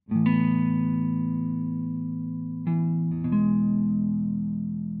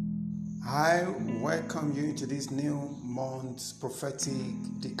I welcome you into this new month's prophetic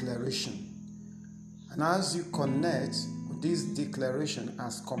declaration. And as you connect with this declaration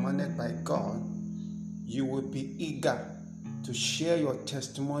as commanded by God, you will be eager to share your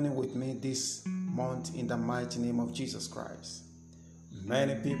testimony with me this month in the mighty name of Jesus Christ.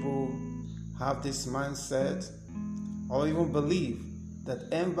 Many people have this mindset or even believe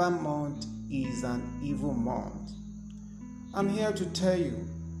that Ember month is an evil month. I'm here to tell you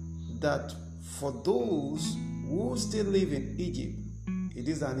that for those who still live in Egypt, it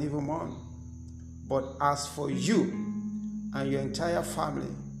is an evil month. But as for you and your entire family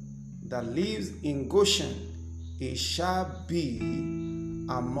that lives in Goshen, it shall be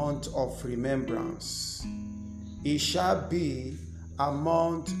a month of remembrance. It shall be a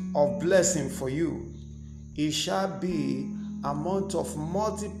month of blessing for you. It shall be a month of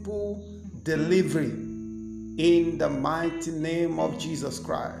multiple delivery in the mighty name of Jesus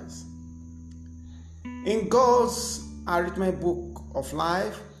Christ. In God's arithmetic book of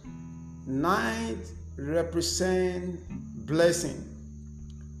life, 9 represent blessing.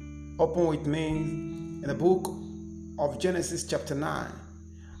 Open with me in the book of Genesis chapter 9.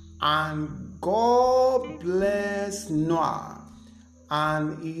 And God blessed Noah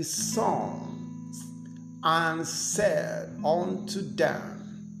and his sons and said unto them,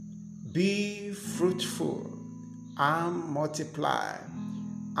 Be fruitful and multiply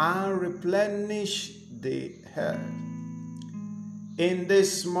and replenish the earth. In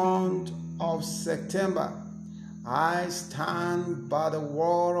this month of September, I stand by the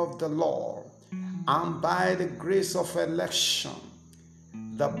word of the Lord and by the grace of election.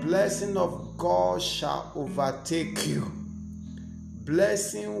 The blessing of God shall overtake you.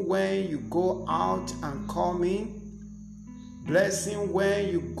 Blessing when you go out and come in. Blessing when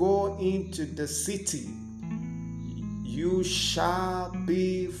you go into the city. You shall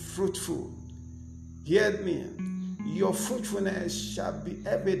be fruitful. Hear me. Your fruitfulness shall be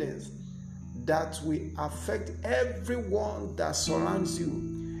evidence that will affect everyone that surrounds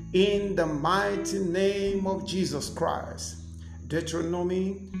you in the mighty name of Jesus Christ.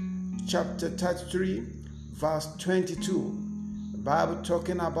 Deuteronomy chapter 33 verse 22. The Bible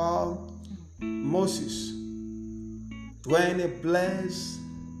talking about Moses when he blessed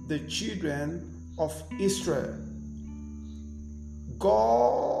the children of Israel.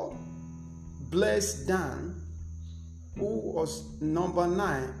 God blessed Dan, who was number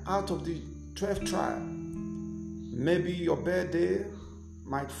 9 out of the 12 tribes. Maybe your birthday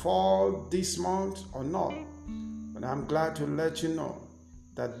might fall this month or not, but I'm glad to let you know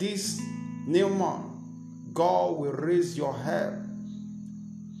that this new month, God will raise your head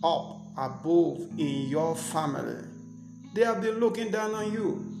up above in your family. They have been looking down on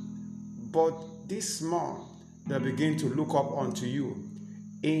you, but this month, they begin to look up unto you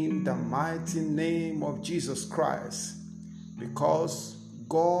in the mighty name of Jesus Christ, because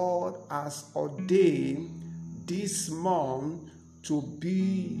God has ordained this month to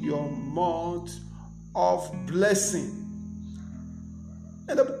be your month of blessing.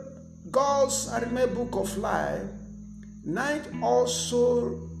 And the God's arithmetic book of life, 9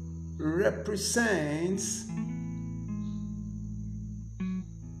 also represents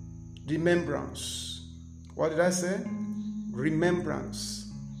remembrance. What did I say? Remembrance.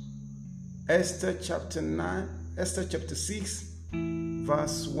 Esther chapter 6,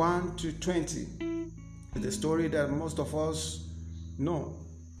 verse 1 to 20. The story that most of us know.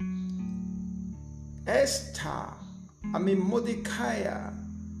 Mordecai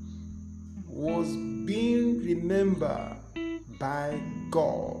was being remembered by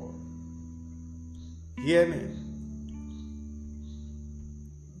God. Hear me.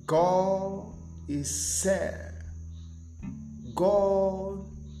 God is said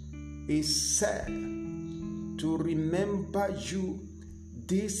to remember you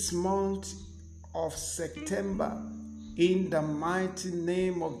this month of September in the mighty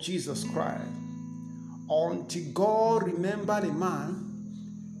name of Jesus Christ. Until God remembers a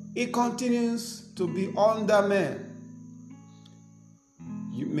man, he continues to be under man.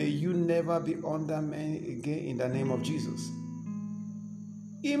 May you never be under man again in the name of Jesus.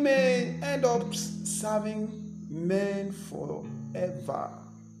 He may end up serving men forever.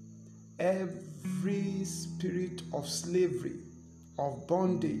 Every spirit of slavery, of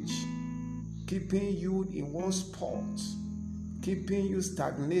bondage, keeping you in one spot, keeping you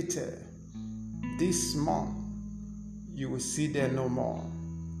stagnated, this month, you will see them no more.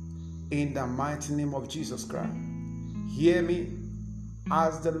 In the mighty name of Jesus Christ. Hear me.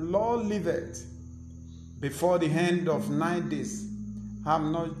 As the Lord liveth, before the end of 9 days,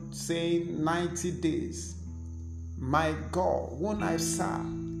 I'm not saying 90 days, my God, whom I serve,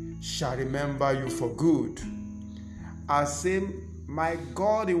 shall remember you for good. I say, my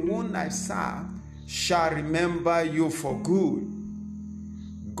God, in whom I serve, shall remember you for good.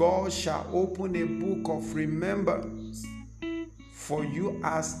 God shall open a book of remembrance for you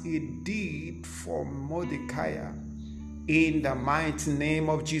as he did for Mordecai, in the mighty name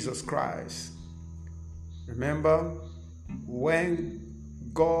of Jesus Christ. Remember, when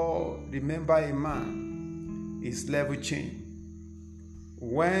God remember a man, his level change.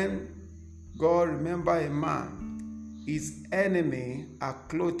 When God remember a man, his enemy are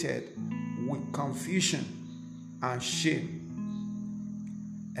clothed with confusion and shame.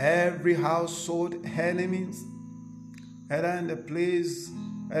 Every household enemies, either in the place,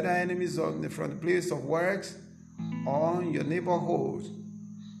 either enemies from the place of work or in your neighborhood,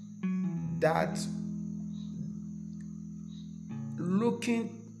 that looking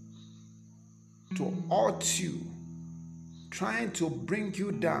to hurt you, trying to bring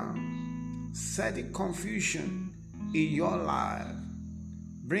you down, setting confusion in your life,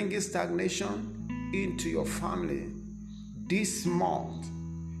 bringing stagnation into your family, this month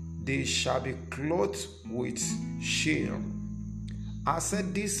they shall be clothed with shame. I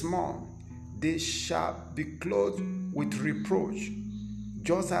said this month they shall be clothed with reproach,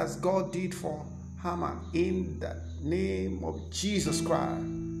 just as God did for Haman, in the name of Jesus Christ.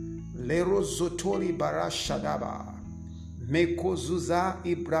 Lero zotori barashadaba, mekozuza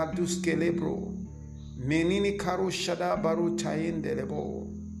ibradus kelebro, menini karo shada baru tayendelebo.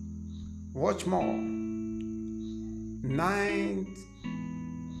 Watch more. Ninth,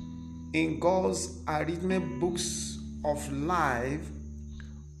 in God's arrangement books of life,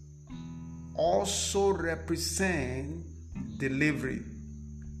 also represent delivery.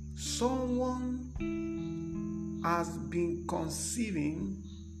 Someone has been conceiving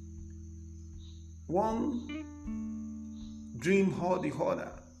one dream or the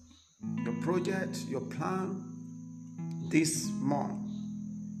other, your project, your plan. This month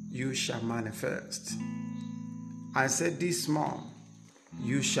you shall manifest. I said this month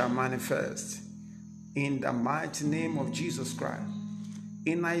you shall manifest in the mighty name of Jesus Christ.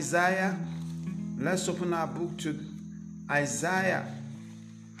 In Isaiah, let's open our book to Isaiah,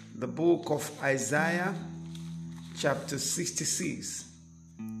 the book of Isaiah, chapter 66.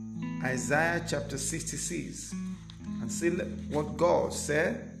 Isaiah chapter 66. And see what God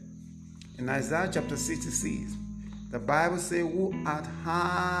said in Isaiah chapter 66. The Bible says, who hath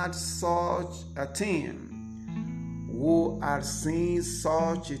heard such a thing? Who hath seen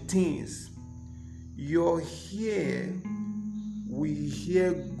such a things? Your ear will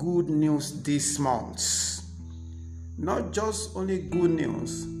hear good news this month. Not just only good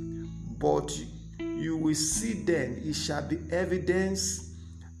news, but you will see then, it shall be evidence,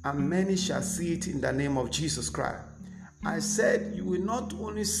 and many shall see it in the name of Jesus Christ. I said you will not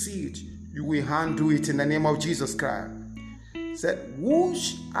only see it, you will handle it in the name of Jesus Christ. Said, who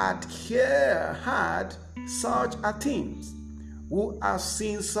had heard such a thing? Who have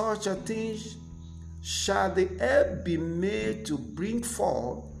seen such a thing? Shall the earth be made to bring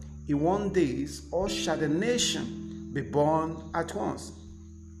forth in one day, or shall the nation be born at once?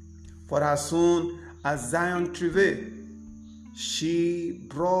 For as soon as Zion travailed, she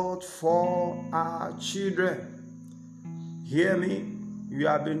brought forth her children. Hear me, you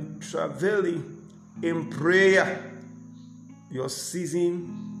have been travailing in prayer. Your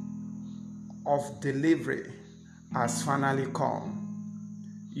season of delivery has finally come.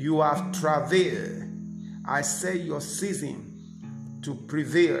 You have travailed. I say your season to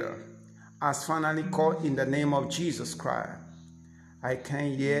prevail has finally come in the name of Jesus Christ. I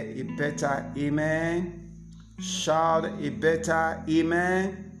can hear a better amen. Shout a better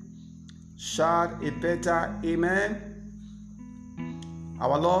amen. Shout a better amen.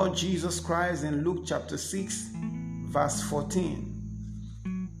 Our Lord Jesus Christ in Luke chapter 6, verse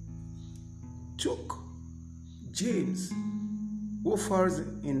 14, took James, who falls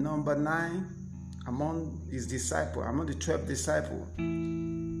in number 9 among his disciples, among the 12 disciples.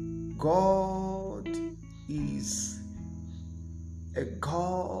 God is a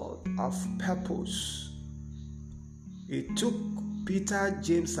God of purpose. He took Peter,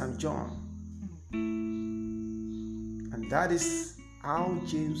 James, and John, and that is how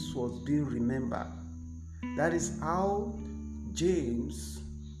James was being remembered. That is how James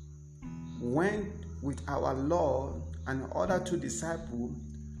went with our Lord and other 2 disciples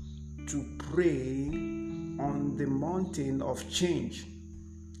to pray on the mountain of change.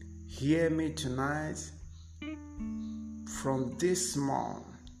 Hear me tonight. From this month,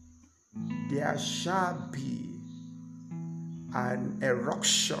 there shall be an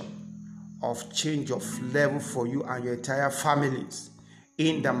eruption of change of level for you and your entire families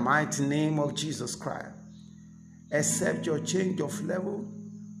in the mighty name of Jesus Christ. Accept your change of level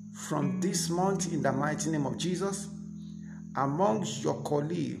from this month in the mighty name of Jesus. Amongst your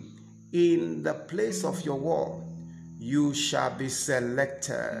colleagues, in the place of your work, you shall be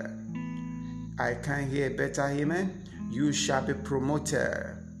selected. I can't hear better, amen. You shall be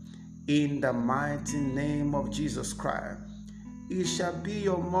promoted in the mighty name of Jesus Christ. It shall be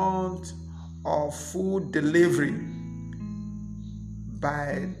your month of food delivery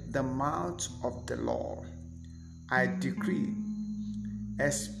by the mouth of the Lord. I decree,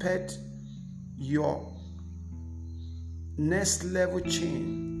 expect your next level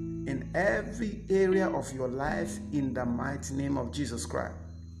change in every area of your life in the mighty name of Jesus Christ.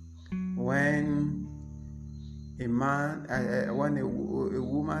 When a man, when a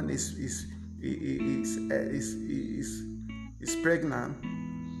woman is pregnant,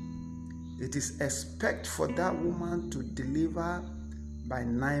 it is expect for that woman to deliver by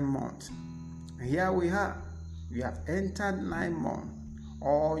 9 months. And here we are. You have entered 9 months.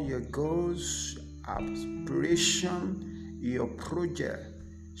 All your goals, aspiration, your project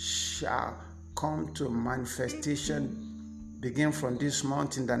shall come to manifestation. Begin from this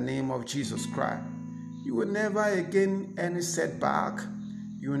month in the name of Jesus Christ. You will never again any setback.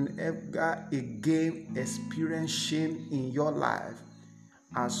 You will never again experience shame in your life.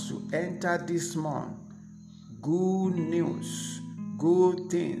 As you enter this month, good news, good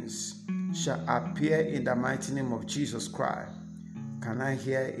things shall appear in the mighty name of Jesus Christ. Can I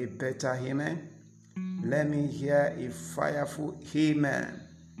hear a better amen? Let me hear a fireful amen.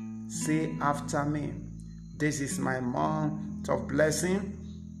 Say after me, this is my month of blessing.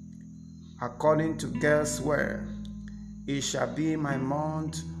 According to God's word, it shall be my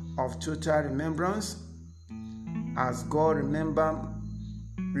month of total remembrance, as God remembered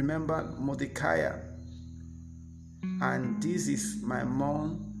Mordecai. And this is my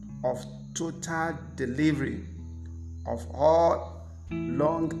month of total delivery of all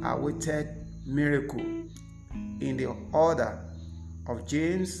long-awaited miracle, in the order of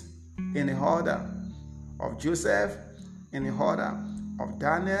James, in the order of Joseph, in the order of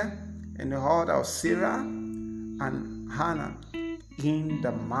Daniel, in the order of Sarah and Hannah, in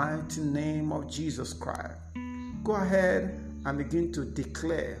the mighty name of Jesus Christ. Go ahead and begin to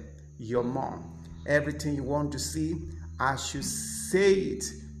declare your month. Everything you want to see, as you say it,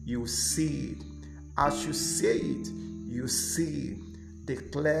 you see it. As you say it, you see it.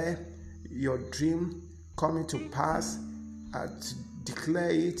 Declare your dream coming to pass. Declare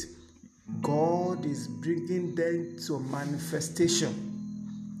it. God is bringing them to manifestation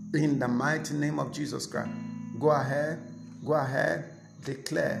in the mighty name of Jesus Christ. Go ahead,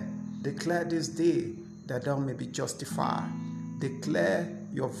 declare this day that thou may be justified. Declare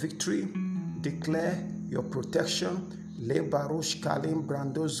your victory, declare your protection. Lebarush kalim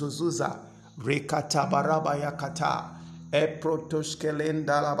brando zuzuza rekata baraba yakata eprotosh kelen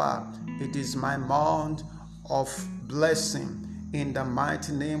dalaba. It is my month of blessing in the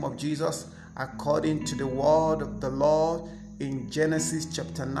mighty name of Jesus, according to the word of the Lord in Genesis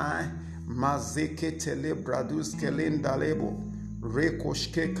chapter 9. Mazeke tele bradus kelen dalebo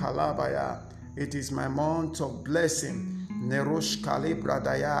rekoshke kalabaya. It is my month of blessing. Nerosh kale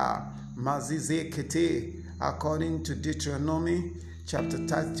bradaya mazize kete, according to Deuteronomy chapter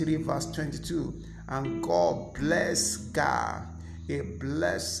 33 verse 22. And God blessed God, He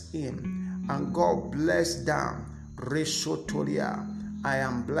blessed him, and God blessed them. Reshotolia, I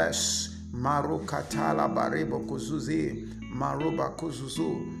am blessed. Maru katala barebo kuzuzi, maruba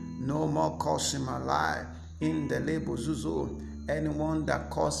kuzuzu. No more curse in my life. In the lebo zuzu, anyone that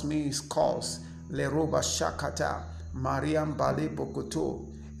calls me is cursed. Leroba shakata, Mariam balebo kuto.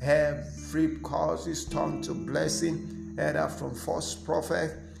 Every cause is turned to blessing, either from false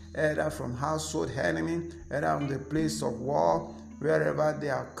prophet, either from household enemy, either from the place of war. Wherever they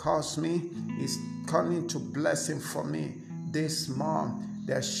have caused me is coming to blessing for me. This month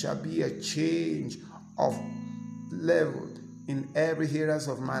there shall be a change of level in every areas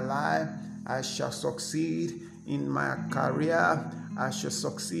of my life. I shall succeed in my career. I shall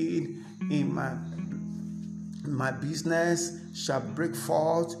succeed in my business shall break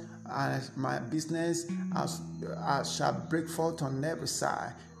forth, and my business shall break forth on every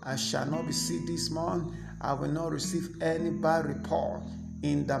side. I shall not be sick this month. I will not receive any bad report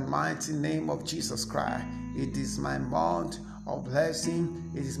in the mighty name of Jesus Christ. It is my month of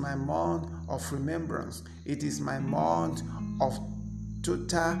blessing. It is my month of remembrance. It is my month of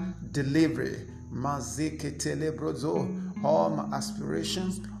total delivery. All my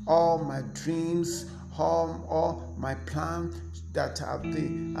aspirations, all my dreams, all my plans that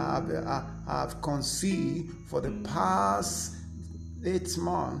have conceived for the past 8th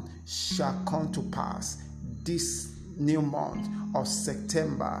month shall come to pass. This new month of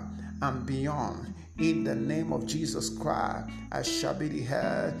September and beyond, in the name of Jesus Christ, I shall be the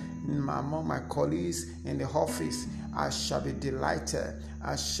head among my colleagues in the office. I shall be delighted.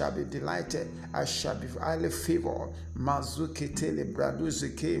 I shall be delighted. I shall be highly favored.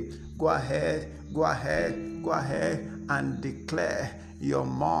 Go ahead and declare your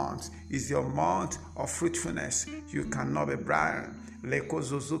month is your month of fruitfulness. You cannot be barren.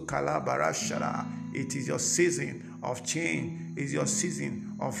 It is your season of change. It's your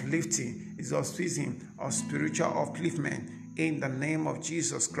season of lifting. It's your season of spiritual upliftment. In the name of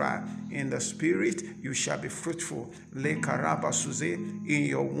Jesus Christ, in the spirit, you shall be fruitful. In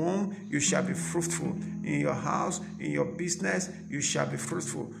your womb, you shall be fruitful. In your house, in your business, you shall be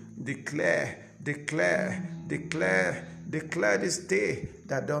fruitful. Declare this day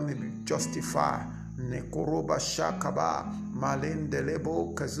that thou may be justified. Nekoroba Shakaba,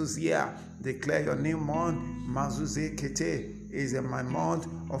 Malendelebo Kazuzia. Declare your new month. Mazuze Kete is my month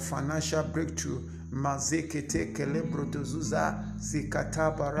of financial breakthrough. Mazekete Kelebrotozuza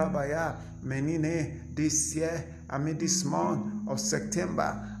Zikata Barabaya Menine. This year, this month of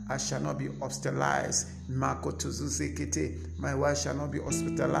September, I shall not be hospitalized. My wife shall not be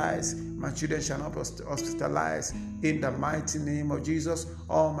hospitalized. My children shall not be hospitalized. In the mighty name of Jesus,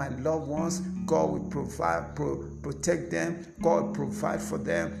 all my loved ones, God will provide, protect them. God will provide for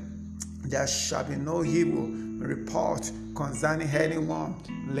them. There shall be no evil report concerning anyone.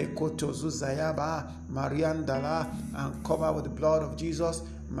 Lekotozu Zayaba, Mariandala, and covered with the blood of Jesus.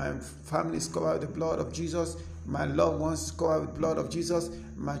 My family is covered with the blood of Jesus. My loved ones are covered with the blood of Jesus.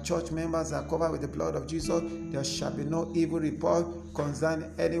 My church members are covered with the blood of Jesus. There shall be no evil report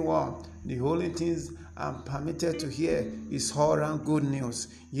concerning anyone. The only things I'm permitted to hear is all around good news.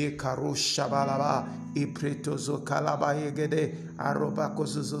 Ye karo shabalaba, ipretozo kalaba yegede,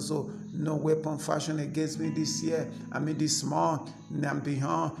 arobakozozo. No weapon fashioned against me this year, this month and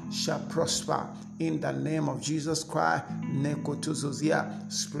beyond, shall prosper. In the name of Jesus Christ,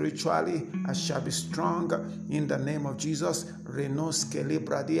 nekotuzozia. Spiritually, I shall be strong. In the name of Jesus, Renos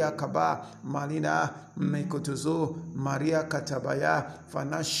Kelebradia Kaba, Malina Mekotuzo, Maria Katabaya.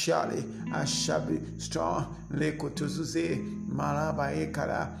 Financially, I shall be strong. Lekotuzuze,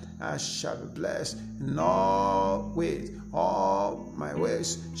 Malabaekara. I shall be blessed. In all ways, all my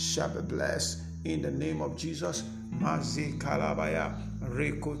ways shall be blessed. In the name of Jesus, Mazi Kalabaya,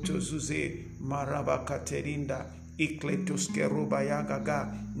 Rekotozuze, Maraba Katerinda, Ikletus Kerubaya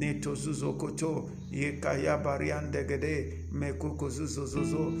Gaga, Netozuzo Koto, Yekaya Bariandegede,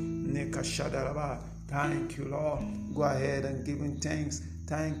 Mekukozuzozo, Nekashadalaba. Thank you, Lord. Go ahead and give him thanks.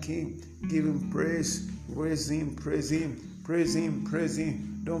 Thank him. Give him praise. Praise him. Praise him. Praise him. Praise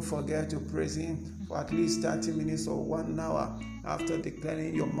him. Don't forget to praise him for at least 30 minutes or 1 hour after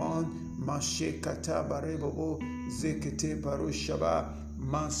declaring your month. Mashekata barebobo zekete barushaba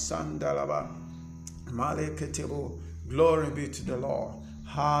masandalaba maleketebo. Glory be to the Lord.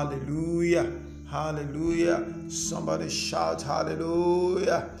 Hallelujah. Hallelujah. Somebody shout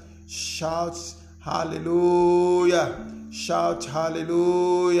hallelujah. Shout hallelujah. Shout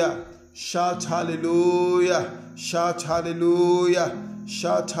hallelujah. Shout hallelujah. Shout hallelujah.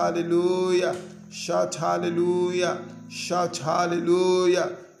 Shout hallelujah. Shout hallelujah. Shout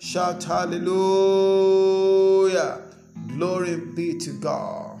hallelujah. Shout hallelujah. Glory be to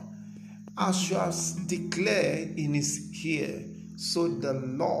God. As you have declared in his ear, so the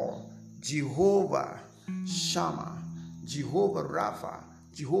Lord, Jehovah Shammah, Jehovah Rapha,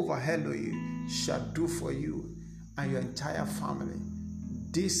 Jehovah Elohim shall do for you and your entire family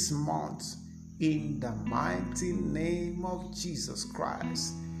this month in the mighty name of Jesus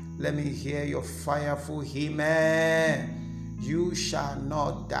Christ. Let me hear your fireful amen. You shall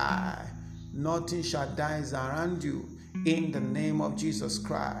not die. Nothing shall die around you in the name of Jesus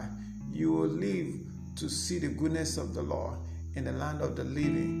Christ. You will live to see the goodness of the Lord in the land of the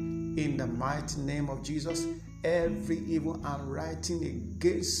living. In the mighty name of Jesus, every evil handwriting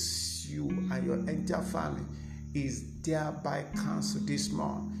against you and your entire family is thereby cancelled this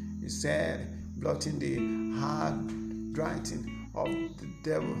month. He said, blotting the handwriting of the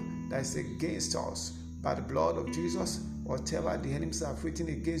devil that is against us by the blood of Jesus. Whatever the enemies have written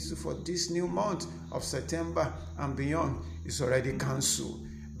against you for this new month of September and beyond is already cancelled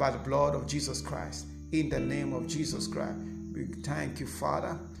by the blood of Jesus Christ. In the name of Jesus Christ, we thank you,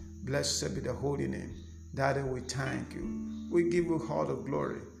 Father. Blessed be the holy name. Daddy, we thank you. We give you all the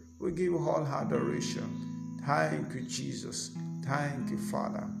glory. We give you all adoration. Thank you, Jesus. Thank you,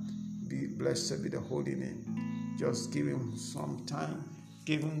 Father. Blessed be the holy name. Just give him some time.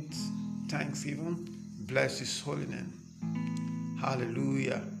 Give him thanksgiving. Bless his holy name.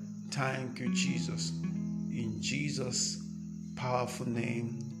 Hallelujah. Thank you, Jesus. In Jesus' powerful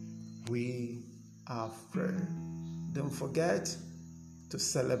name, we have prayed. Don't forget to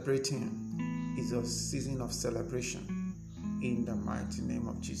celebrate Him. It's a season of celebration in the mighty name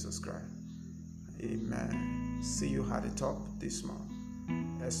of Jesus Christ. Amen. See you at the top this month.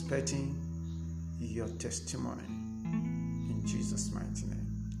 Expecting your testimony in Jesus' mighty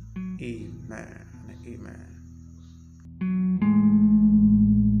name. Amen. Amen.